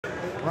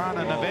run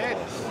and a bed.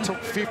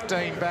 Took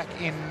 15 back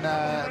in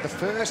the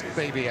first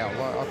BBL.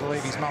 I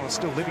believe his mother's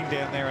still living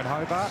down there in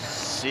Hobart.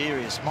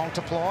 Serious.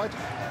 Multiplied.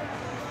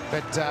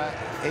 But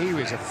he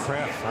was a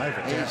crowd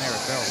favourite down there at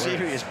Bell.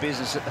 Serious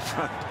business at the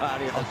front,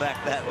 party at the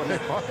back, that one.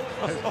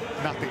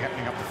 Nothing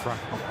happening up the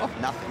front.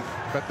 Nothing.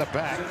 But the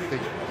back, the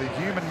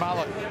human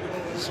mullet.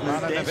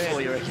 Smooth dance for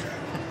you.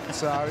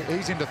 So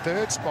he's into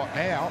third spot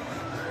now.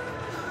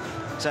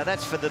 So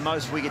that's for the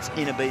most wickets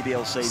in a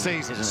BBL season,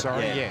 isn't it?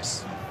 Sorry, yeah.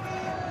 Yes.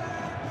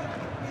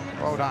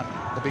 Well done,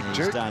 the big He's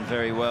Duke. done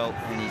very well,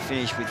 and he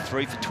finished with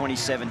 3 for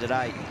 27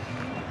 today.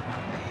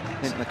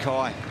 Clint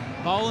Mckay.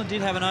 Boland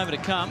did have an over to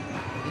come.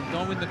 He's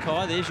gone with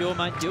Mckay. There's your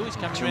mate Gill. He's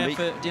coming around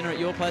for dinner at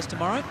your place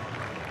tomorrow.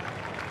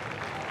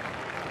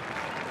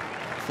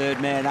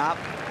 Third man up,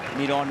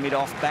 mid-on,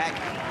 mid-off back.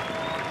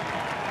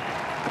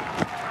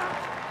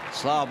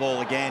 Slow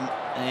ball again,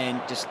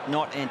 and just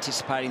not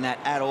anticipating that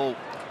at all.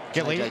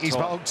 Gilly, he's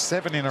bowled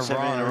 7 in a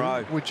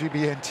row. Would you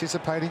be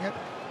anticipating it?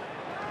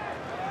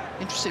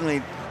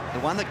 Interestingly, the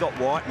one that got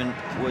Whiteman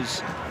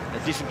was a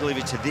different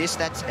delivery to this.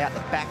 That's out the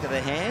back of the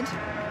hand.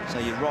 So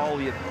you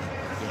roll your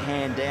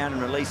hand down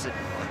and release it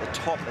at the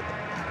top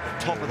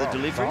of the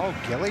delivery. Oh,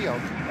 Gilly.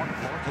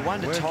 The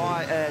one to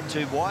Tye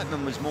to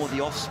Whiteman was more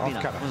the off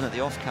spinner, wasn't it?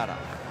 The off cutter.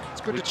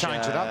 It's good to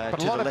change it up,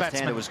 but a lot of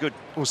batsmen was good.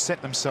 Will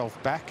set themselves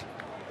back,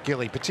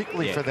 Gilly,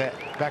 particularly for that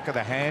back of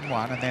the hand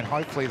one, and then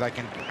hopefully they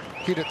can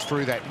hit it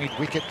through that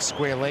mid-wicket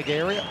square leg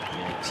area.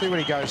 See what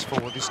he goes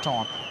for this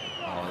time.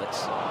 Oh,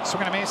 that's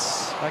swing and a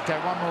miss. Okay,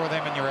 one more of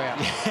them and you're out.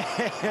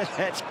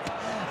 That's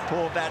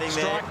poor batting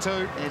Strike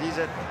there. two. It is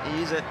it.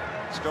 He is it.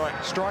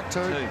 Strike two.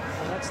 Well,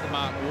 that's the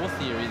Mark Waugh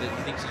theory that he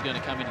thinks he's going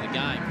to come into the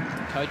game.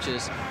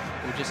 Coaches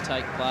will just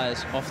take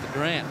players off the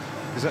ground.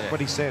 Is that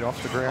what he said,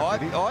 off the ground?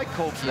 I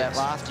called for that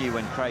last year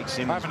when Craig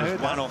Simmons was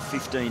 1 off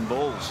 15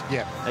 balls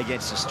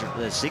against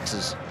the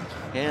Sixers.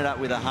 He ended up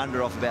with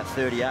 100 off about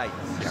 38.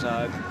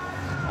 So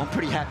I'm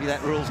pretty happy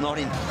that rule's not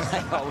in play.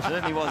 I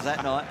certainly was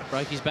that night.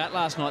 Broke his bat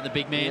last night, the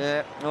big man.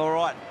 Yeah, all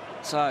right.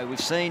 So we've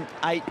seen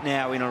 8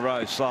 now in a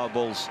row, slower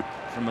balls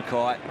from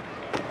Mckay.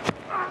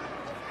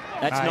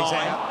 That's 9.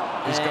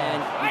 He's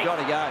gone. You've got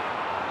to go.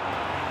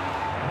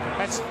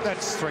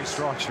 That's 3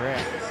 strikes, you're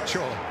out.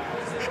 Sure.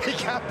 He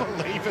can't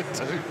believe it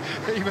too,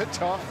 even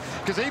Tom,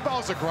 because he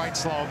bowls a great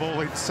slow ball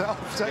himself,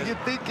 so you'd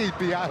think he'd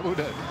be able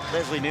to.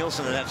 Leslie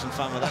Nielsen would have some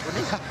fun with that,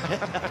 wouldn't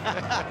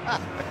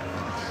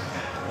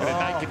he?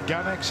 A naked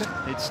gun action.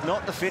 It's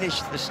not the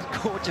finish the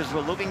Scorchers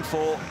were looking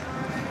for.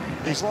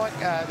 He's like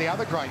the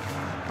other great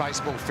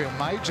baseball film,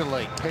 Major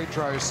League,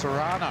 Pedro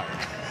Serrano.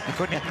 He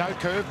couldn't hit no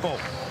curveball.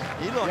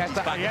 He had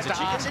to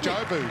ask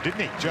Jobu,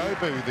 didn't he?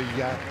 Jobu, the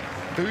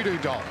voodoo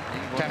doll,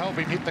 to help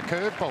him hit the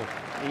curveball.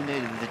 He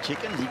needed the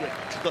chicken. He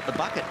got the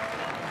bucket.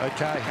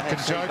 Okay, can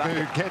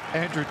Jobu get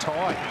Andrew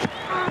Tye?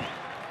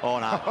 Oh,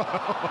 no.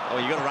 Oh,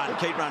 you got to run.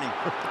 Keep running.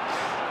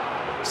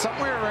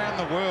 Somewhere around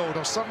the world,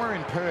 or somewhere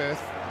in Perth,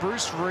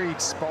 Bruce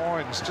Reed's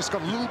spine's just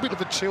got a little bit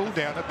of a chill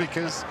down it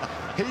because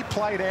he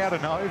played out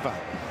and over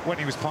when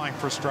he was playing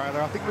for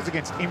Australia. I think it was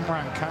against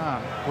Imran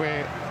Khan,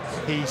 where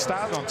he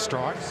started on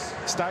strike,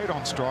 stayed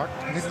on strike,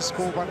 and didn't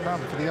score 1 run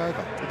for the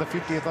over, for the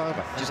 50th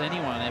over. Has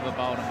anyone ever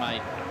bowled a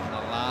mate on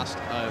the last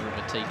over of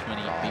a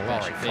T20 Big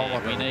Bash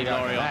affair? We need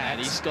Laurie on that.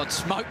 He's got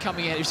smoke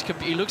coming out.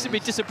 He looks a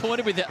bit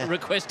disappointed with that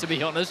request, to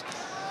be honest.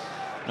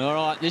 All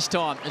right, this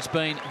time it's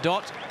been ...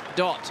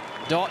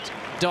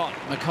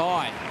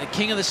 Mckay, the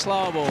king of the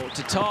slower ball,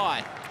 to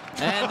Tye.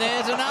 And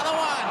there's another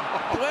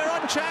one. We're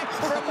on track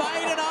for a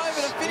maiden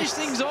over to finish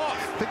things off.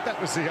 I think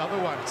that was the other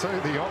one too,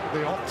 the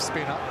off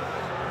spinner.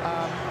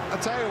 I'll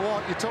tell you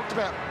what, you talked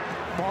about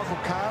Michael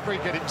Carberry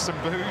getting some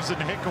boos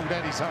and heckled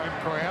at his home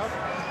crowd.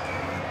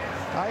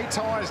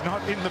 Tye's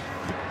not in the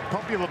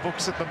popular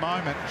books at the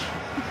moment.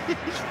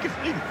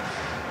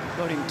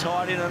 Got him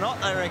tied in a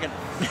knot, I reckon.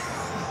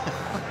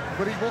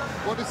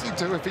 What does he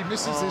do if he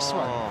misses this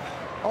one?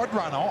 I'd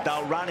run off.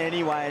 They'll run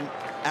anyway, and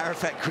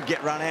Arafat could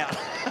get run out.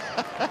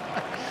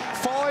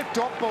 5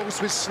 dot balls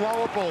with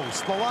slower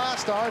balls. The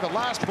last over,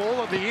 last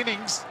ball of the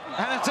innings,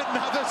 and it's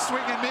another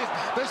swing and miss.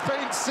 There's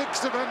been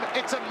 6 of them.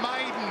 It's a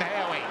maiden,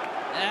 Howie.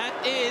 That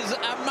is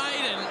a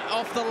maiden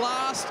off the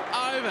last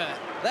over.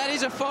 That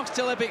is a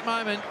Foxtel epic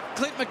moment.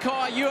 Clint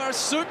Mckay, you are a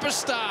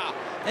superstar.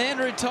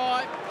 Andrew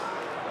Tye,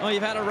 oh,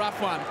 you've had a rough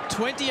one.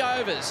 20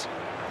 overs.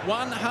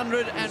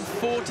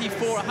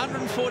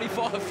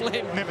 145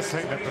 fled. Never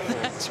seen that before.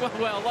 That's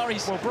well,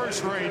 Laurie's. Well,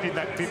 Bruce Reed in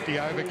that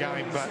 50-over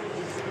game, but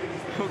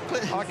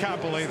I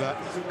can't believe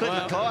that.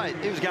 Clint Mckay,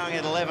 he was going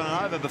at 11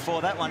 and over before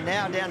that one.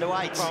 Now down to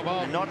 8.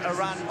 And not a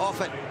run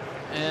off it.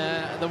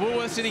 The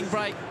Woolworths inning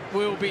break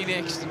will be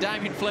next.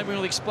 Damien Fleming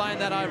will explain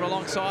that over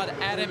alongside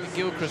Adam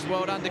Gilchrist.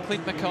 Well done to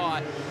Clint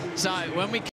Mckay. So when we